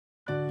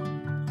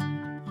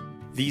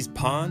These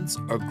ponds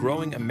are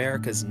growing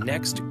America's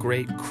next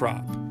great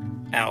crop,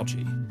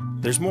 algae.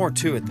 There's more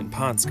to it than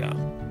pond scum.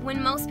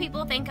 When most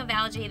people think of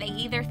algae, they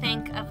either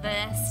think of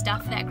the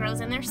stuff that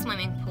grows in their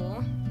swimming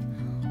pool,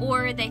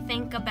 or they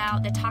think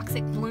about the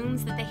toxic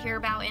blooms that they hear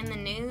about in the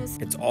news.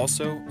 It's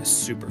also a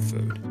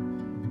superfood,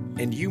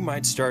 and you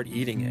might start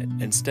eating it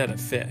instead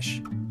of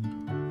fish.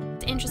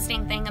 The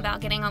interesting thing about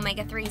getting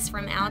omega-3s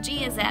from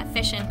algae is that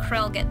fish and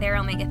krill get their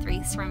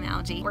omega-3s from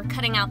algae. We're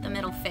cutting out the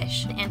middle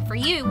fish. And for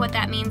you, what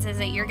that means is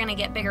that you're going to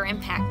get bigger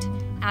impact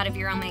out of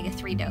your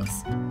omega-3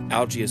 dose.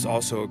 Algae is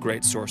also a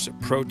great source of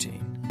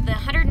protein. The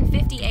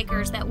 150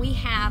 acres that we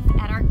have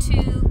at our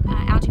two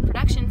algae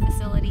production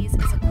facilities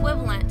is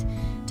equivalent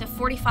to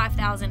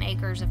 45,000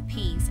 acres of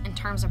peas in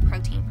terms of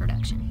protein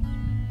production.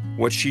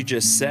 What she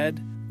just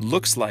said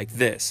looks like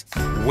this,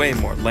 way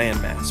more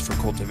landmass for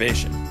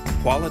cultivation.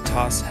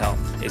 Qualitas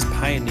Health is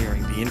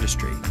pioneering the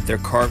industry. They're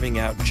carving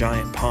out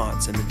giant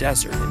ponds in the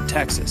desert in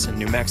Texas and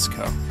New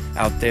Mexico.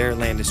 Out there,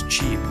 land is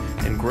cheap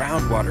and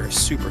groundwater is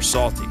super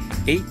salty.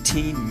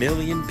 18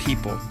 million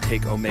people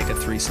take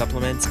omega-3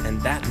 supplements,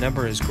 and that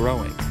number is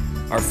growing.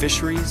 Our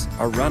fisheries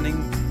are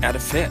running out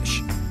of fish.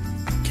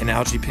 Can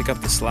algae pick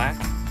up the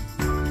slack?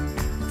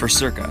 For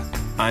Circa,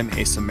 I'm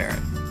Asa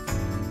Merritt.